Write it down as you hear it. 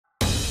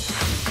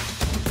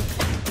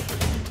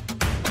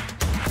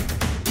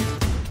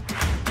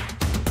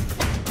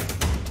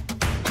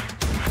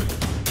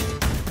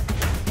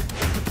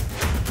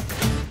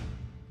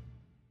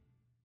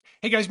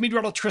Hey guys,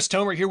 meteorologist Chris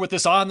Tomer here with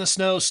this On the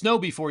Snow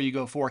Before You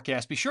Go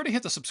forecast. Be sure to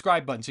hit the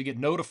subscribe button so you get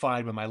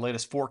notified when my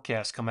latest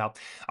forecasts come out.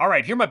 All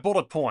right, here are my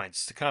bullet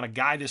points to kind of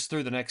guide us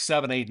through the next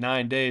 7, 8,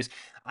 9 days.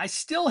 I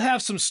still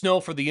have some snow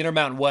for the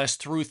Intermountain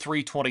West through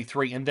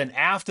 323, and then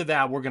after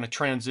that, we're going to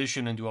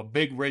transition into a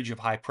big ridge of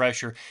high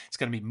pressure. It's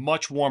going to be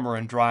much warmer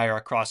and drier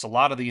across a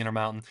lot of the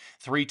Intermountain,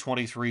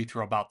 323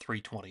 through about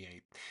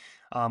 328.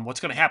 What's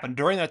going to happen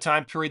during that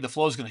time period, the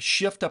flow is going to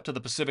shift up to the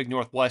Pacific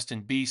Northwest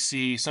in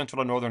BC,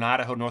 central and northern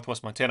Idaho,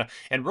 northwest Montana,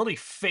 and really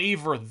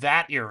favor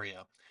that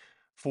area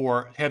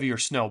for heavier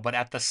snow. But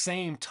at the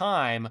same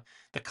time,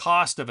 the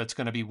cost of it's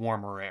going to be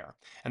warmer air,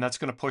 and that's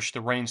going to push the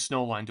rain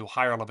snow line to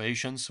higher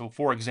elevations. So,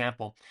 for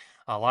example,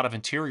 a lot of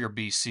interior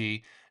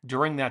BC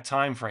during that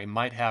time frame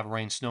might have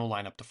rain snow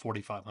line up to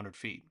 4,500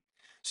 feet.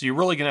 So you're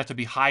really going to have to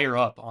be higher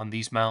up on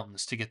these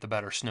mountains to get the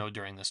better snow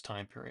during this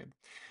time period.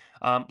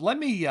 Let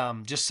me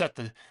just set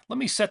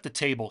the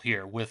table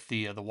here with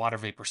the water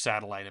vapor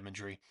satellite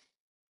imagery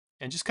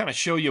and just kind of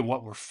show you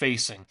what we're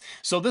facing.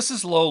 So this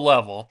is low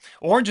level.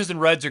 Oranges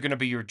and reds are going to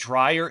be your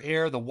drier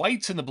air. The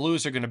whites and the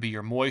blues are going to be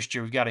your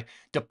moisture. We've got a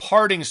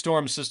departing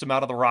storm system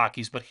out of the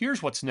Rockies, but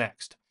here's what's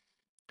next.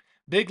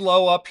 Big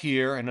low up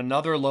here and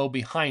another low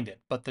behind it.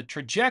 But the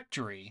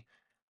trajectory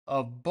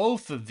of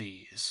both of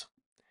these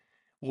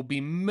will be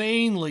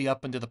mainly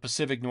up into the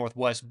Pacific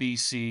Northwest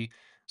BC,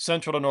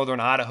 central to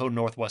northern Idaho,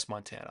 northwest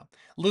Montana.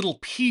 Little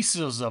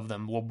pieces of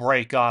them will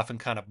break off and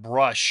kind of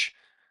brush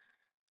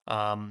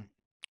um,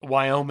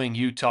 Wyoming,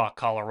 Utah,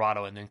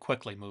 Colorado, and then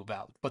quickly move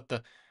out. But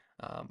the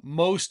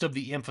most of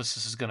the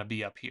emphasis is going to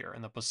be up here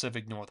in the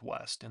Pacific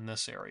Northwest in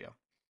this area.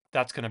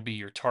 That's going to be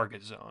your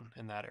target zone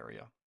in that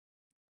area.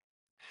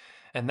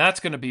 And that's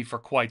going to be for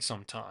quite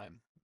some time.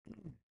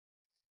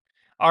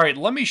 All right,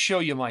 let me show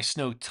you my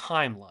snow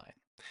timeline.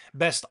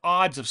 Best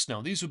odds of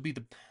snow. These would be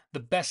the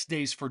best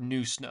days for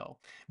new snow.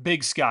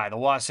 Big Sky, the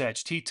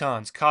Wasatch,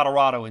 Tetons,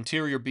 Colorado,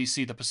 interior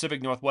BC, the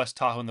Pacific Northwest,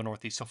 Tahoe, and the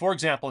Northeast. So, for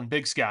example, in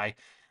Big Sky,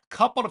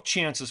 couple of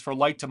chances for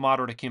light to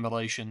moderate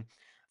accumulation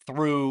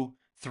through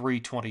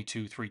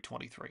 322,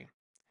 323.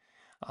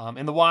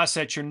 In the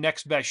Wasatch, your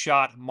next best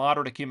shot,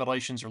 moderate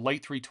accumulations are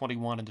late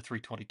 321 into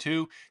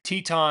 322.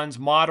 Tetons,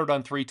 moderate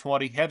on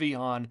 320, heavy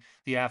on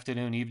the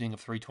afternoon, evening of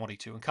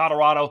 322. In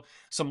Colorado,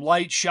 some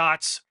light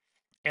shots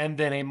and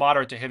then a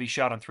moderate to heavy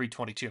shot on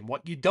 322. And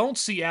what you don't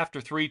see after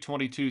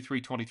 322,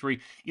 323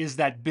 is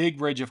that big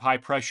ridge of high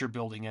pressure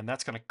building in.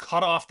 That's going to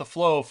cut off the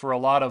flow for a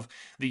lot of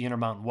the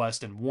Intermountain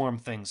West and warm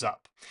things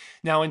up.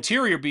 Now,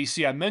 interior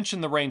BC, I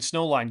mentioned the rain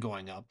snow line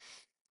going up.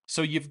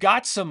 So you've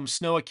got some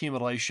snow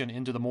accumulation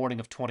into the morning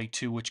of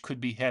 22, which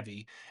could be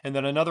heavy, and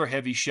then another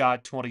heavy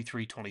shot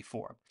 23,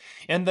 24.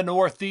 In the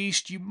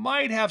Northeast, you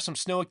might have some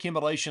snow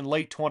accumulation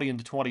late 20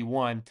 into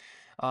 21,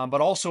 but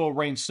also a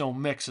rain snow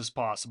mix is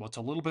possible. It's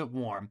a little bit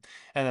warm,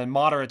 and then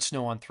moderate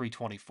snow on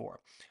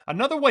 324.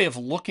 Another way of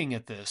looking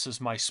at this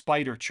is my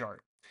spider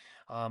chart.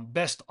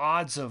 Best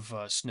odds of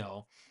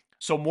snow.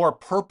 So more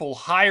purple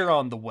higher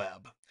on the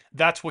web.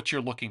 That's what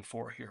you're looking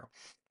for here.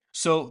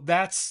 So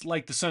that's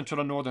like the central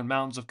and northern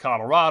mountains of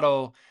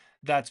Colorado.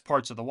 That's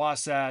parts of the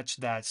Wasatch.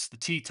 That's the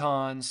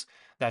Tetons.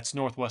 That's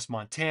northwest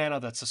Montana.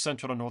 That's the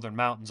central and northern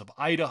mountains of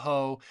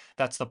Idaho.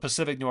 That's the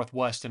Pacific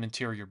Northwest and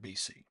interior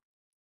BC.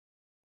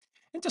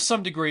 And to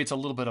some degree, it's a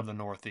little bit of the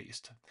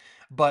Northeast.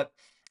 But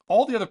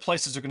all the other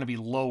places are going to be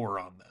lower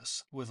on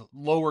this, with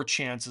lower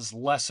chances,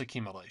 less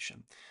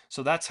accumulation.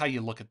 So that's how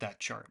you look at that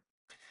chart.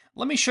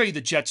 Let me show you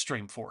the jet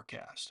stream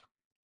forecast.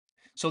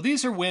 So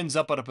these are winds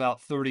up at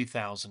about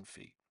 30,000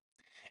 feet.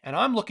 And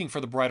I'm looking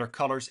for the brighter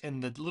colors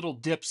and the little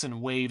dips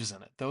and waves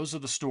in it. Those are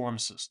the storm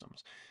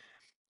systems.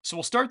 So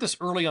we'll start this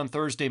early on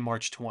Thursday,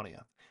 March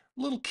 20th.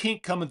 Little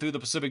kink coming through the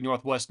Pacific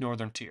Northwest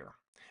northern tier.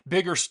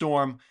 Bigger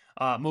storm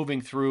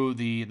moving through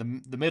the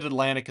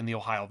mid-Atlantic and the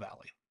Ohio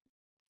Valley.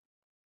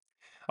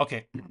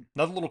 Okay,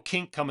 another little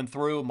kink coming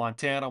through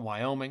Montana,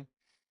 Wyoming,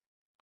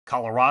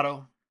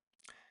 Colorado.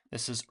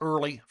 This is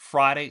early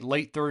Friday,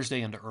 late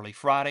Thursday into early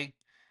Friday.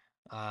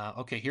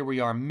 Okay, here we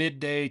are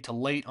midday to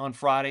late on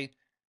Friday.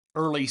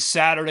 Early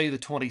Saturday, the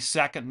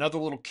 22nd, another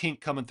little kink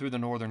coming through the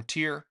northern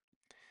tier.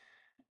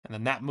 And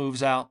then that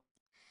moves out.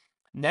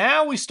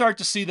 Now we start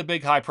to see the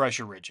big high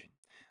pressure ridging.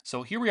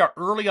 So here we are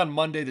early on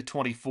Monday, the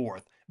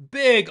 24th.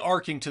 Big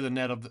arcing to the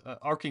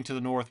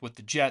north with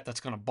the jet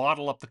that's going to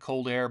bottle up the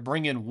cold air,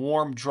 bring in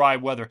warm, dry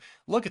weather.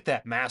 Look at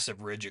that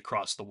massive ridge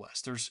across the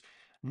west. There's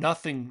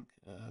nothing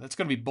that's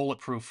going to be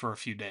bulletproof for a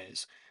few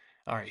days.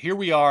 All right, here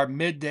we are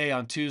midday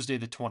on Tuesday,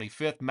 the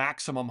 25th,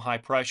 maximum high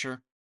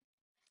pressure.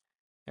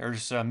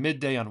 There's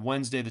midday on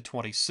Wednesday, the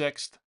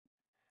 26th.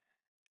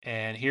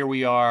 And here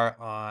we are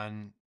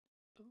on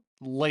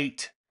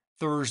late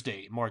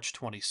Thursday, March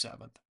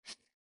 27th.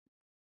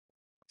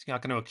 It's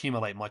not going to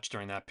accumulate much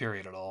during that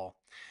period at all.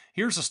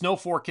 Here's the snow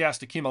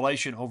forecast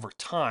accumulation over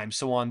time.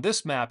 So on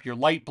this map, your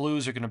light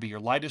blues are going to be your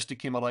lightest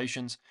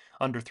accumulations,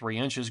 under 3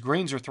 inches.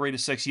 Greens are 3 to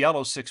 6,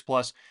 yellows 6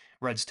 plus,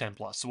 reds 10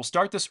 plus. So we'll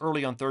start this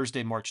early on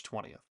Thursday, March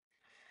 20th.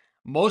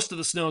 Most of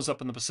the snow is up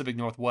in the Pacific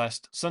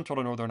Northwest, central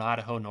to northern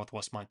Idaho,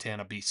 northwest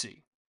Montana,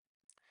 BC.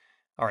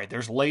 All right,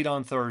 there's late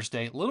on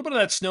Thursday. A little bit of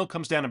that snow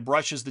comes down and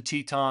brushes the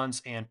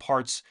Tetons and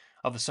parts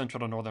of the central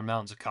to northern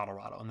mountains of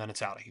Colorado, and then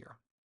it's out of here.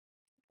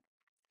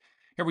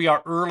 Here we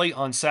are early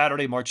on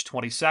Saturday, March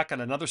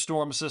 22nd. Another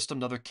storm system,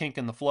 another kink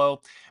in the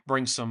flow,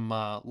 brings some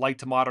light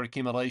to moderate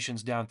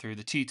accumulations down through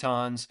the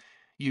Tetons,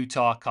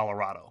 Utah,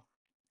 Colorado.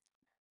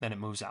 Then it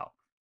moves out.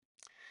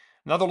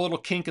 Another little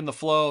kink in the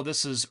flow.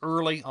 This is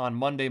early on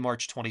Monday,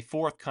 March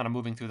 24th, kind of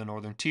moving through the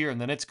northern tier, and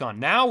then it's gone.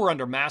 Now we're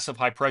under massive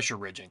high pressure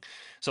ridging.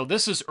 So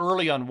this is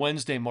early on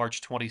Wednesday,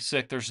 March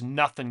 26th. There's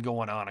nothing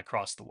going on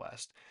across the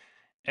west.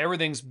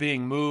 Everything's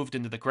being moved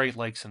into the Great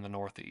Lakes in the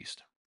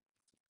northeast.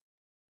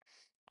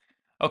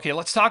 Okay,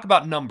 let's talk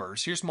about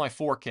numbers. Here's my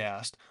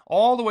forecast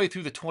all the way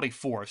through the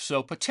 24th.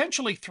 So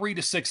potentially 3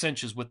 to 6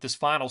 inches with this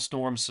final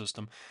storm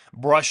system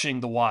brushing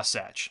the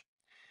Wasatch.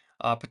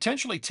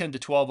 Potentially 10 to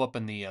 12 up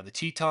in the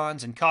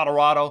Tetons. In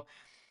Colorado,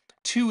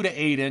 2 to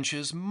 8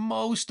 inches.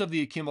 Most of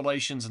the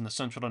accumulations in the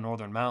central and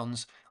northern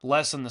mountains,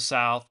 less in the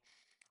south,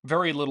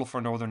 very little for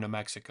northern New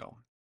Mexico.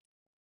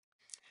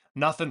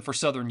 Nothing for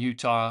southern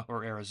Utah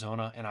or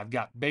Arizona, and I've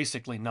got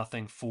basically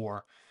nothing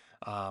for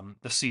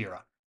the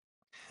Sierra.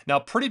 Now,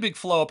 pretty big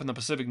flow up in the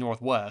Pacific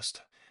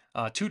Northwest,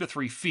 2 to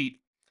 3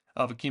 feet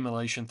of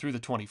accumulation through the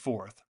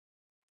 24th.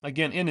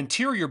 Again, in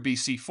interior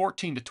BC,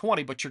 14 to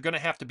 20, but you're going to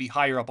have to be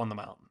higher up on the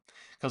mountain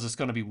because it's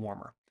going to be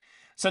warmer.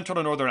 Central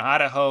to northern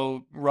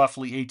Idaho,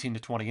 roughly 18 to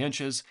 20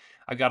 inches.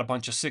 I've got a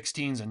bunch of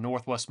 16s in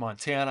northwest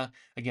Montana.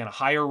 Again, a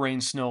higher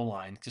rain snow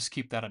line. Just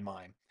keep that in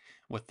mind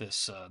with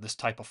this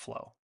type of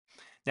flow.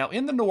 Now,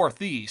 in the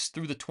northeast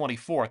through the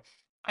 24th,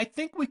 I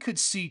think we could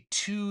see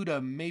 2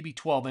 to maybe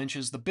 12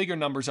 inches. The bigger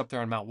numbers up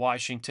there in Mount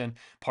Washington,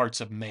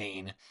 parts of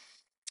Maine.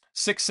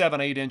 6,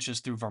 7, 8 inches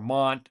through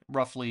Vermont,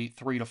 roughly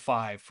 3 to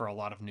 5 for a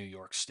lot of New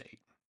York State.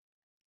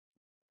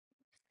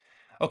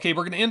 Okay,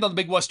 we're going to end on the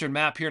big western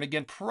map here, and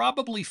again,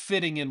 probably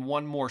fitting in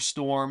one more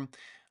storm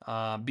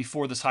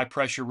before this high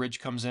pressure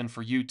ridge comes in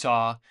for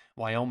Utah,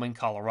 Wyoming,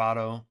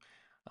 Colorado,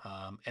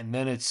 and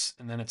then it's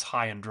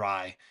high and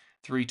dry,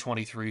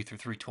 323 through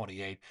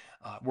 328,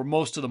 where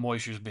most of the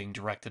moisture is being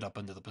directed up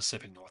into the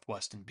Pacific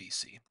Northwest and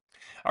BC.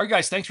 All right,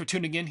 guys, thanks for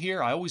tuning in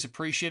here. I always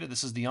appreciate it.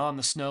 This is the On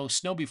the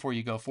Snow Before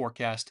You Go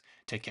forecast.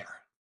 Take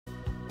care.